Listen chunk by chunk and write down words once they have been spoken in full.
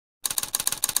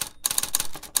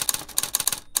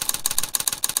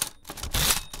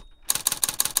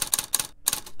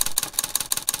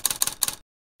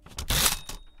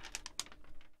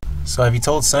So have you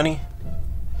told Sonny?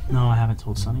 No, I haven't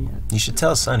told Sonny yet. You should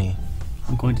tell Sonny.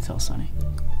 I'm going to tell Sonny.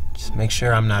 Just make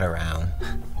sure I'm not around.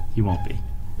 You won't be.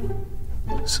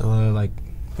 So, like,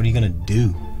 what are you gonna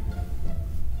do?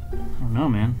 I don't know,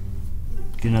 man.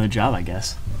 Get another job, I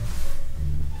guess.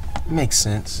 It makes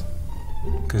sense.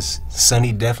 Because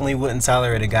Sonny definitely wouldn't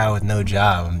tolerate a guy with no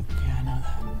job. Yeah, I know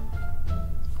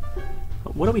that.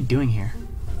 But what are we doing here?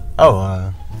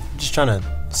 Oh, just trying to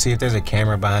see if there's a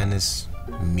camera behind this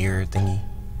mirror thingy.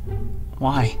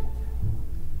 Why?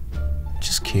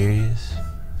 Just curious.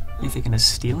 You thinking of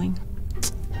stealing?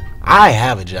 I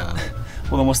have a job.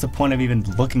 Well, then what's the point of even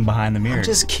looking behind the mirror? I'm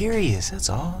just curious, that's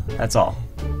all. That's all.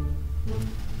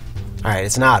 Alright,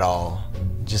 it's not all.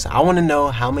 Just, I want to know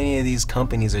how many of these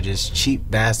companies are just cheap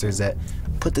bastards that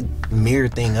put the mirror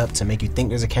thing up to make you think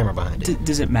there's a camera behind it.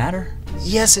 Does it matter?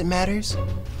 Yes, it matters.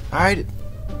 Alright,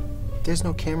 there's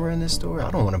no camera in this store.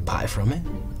 I don't want to buy from it.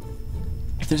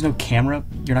 If there's no camera,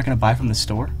 you're not going to buy from the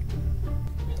store?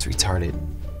 It's retarded.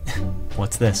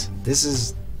 What's this? This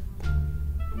is...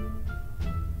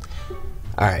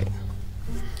 Alright.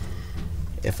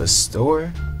 If a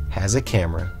store has a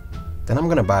camera, then I'm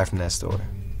gonna buy from that store.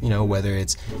 You know, whether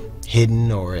it's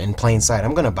hidden or in plain sight,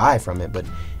 I'm gonna buy from it. But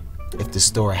if the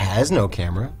store has no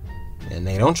camera, and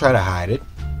they don't try to hide it,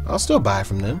 I'll still buy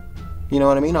from them. You know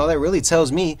what I mean? All that really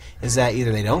tells me is that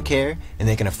either they don't care, and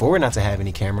they can afford not to have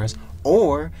any cameras,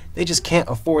 or they just can't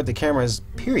afford the cameras,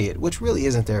 period, which really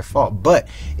isn't their fault. But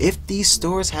if these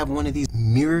stores have one of these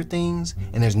mirror things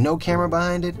and there's no camera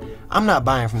behind it, I'm not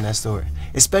buying from that store,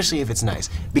 especially if it's nice,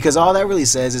 because all that really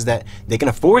says is that they can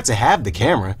afford to have the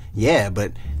camera, yeah,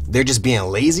 but they're just being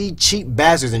lazy, cheap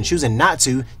bastards and choosing not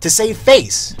to save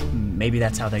face. Maybe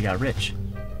that's how they got rich.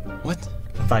 What?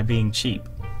 By being cheap.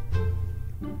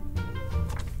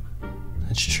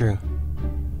 That's true.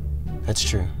 That's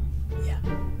true. Yeah.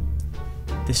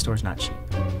 This store's not cheap.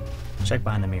 Check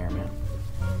behind the mirror, man.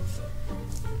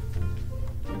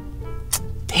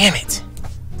 Damn it!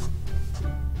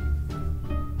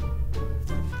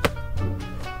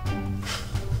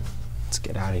 Let's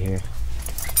get out of here.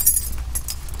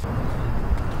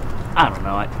 I don't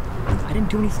know. I didn't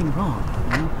do anything wrong.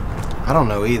 You know? I don't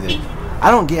know either. I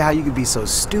don't get how you could be so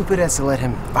stupid as to let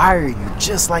him fire you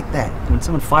just like that. When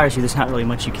someone fires you, there's not really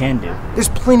much you can do. There's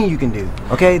plenty you can do,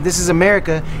 okay? This is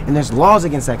America, and there's laws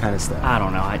against that kind of stuff. I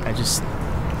don't know. I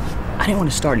didn't want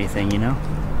to start anything, you know?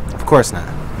 Of course not.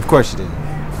 Of course you didn't.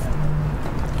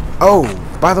 Oh,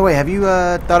 by the way, have you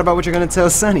thought about what you're gonna tell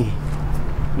Sonny?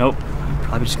 Nope. I'm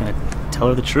probably just gonna tell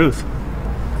her the truth.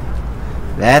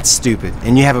 That's stupid.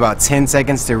 And you have about 10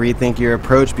 seconds to rethink your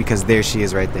approach because there she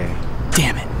is right there.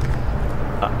 Damn it.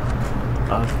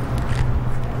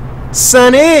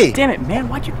 Sonny! Damn it, man.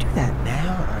 Why'd you do that?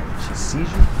 Now, alright, if she sees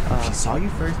you, if she saw you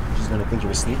first, she's gonna think you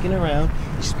were sneaking around,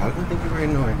 and she's probably gonna think you were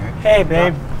ignoring her. Hey,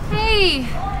 babe. Hey!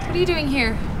 What are you doing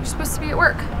here? You're supposed to be at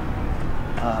work.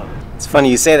 It's funny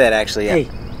you say that, actually. Hey.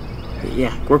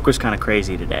 Yeah, work was kind of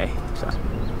crazy today. So.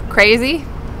 Crazy?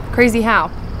 Crazy how?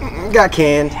 Got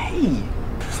canned. Hey.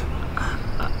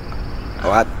 Oh,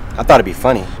 I thought it'd be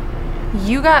funny.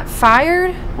 You got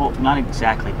fired? Well, not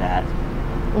exactly that.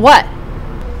 What?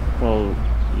 Well,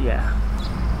 yeah.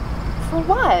 For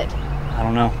what? I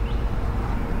don't know.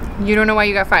 You don't know why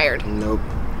you got fired? Nope.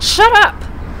 Shut up!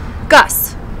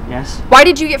 Gus, Yes? why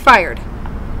did you get fired?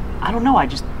 I don't know. I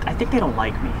think they don't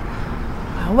like me.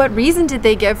 What reason did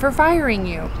they give for firing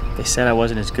you? They said I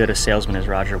wasn't as good a salesman as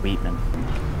Roger Wheatman.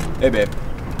 Hey, babe.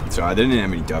 Sorry, they didn't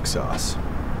have any duck sauce.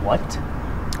 What?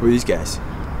 Who are these guys?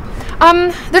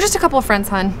 They're just a couple of friends,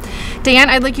 hon. Dan,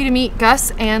 I'd like you to meet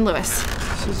Gus and Lewis.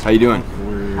 How you doing?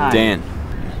 Hi. Dan.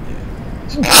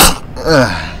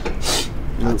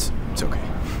 It's okay.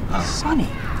 Sonny.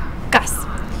 Gus,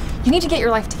 you need to get your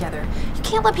life together. You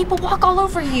can't let people walk all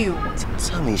over you.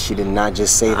 Tell me she did not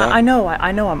just say that. I know.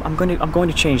 I'm going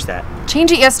to change that.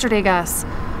 Change it yesterday, Gus.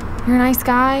 You're a nice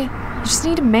guy. You just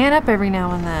need to man up every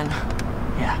now and then.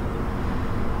 Yeah.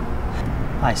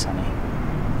 Bye, Sonny.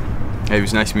 Hey, it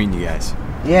was nice meeting you guys.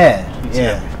 Yeah,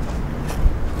 yeah.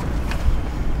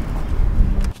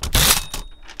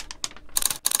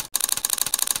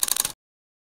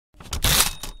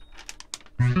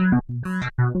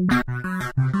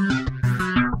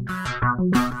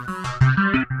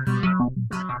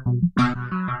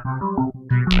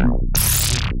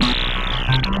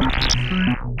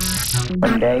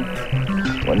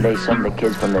 One day some of the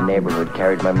kids from the neighborhood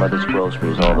carried my mother's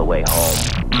groceries all the way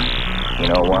home. You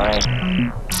know why?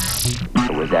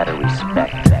 It was out of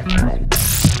respect.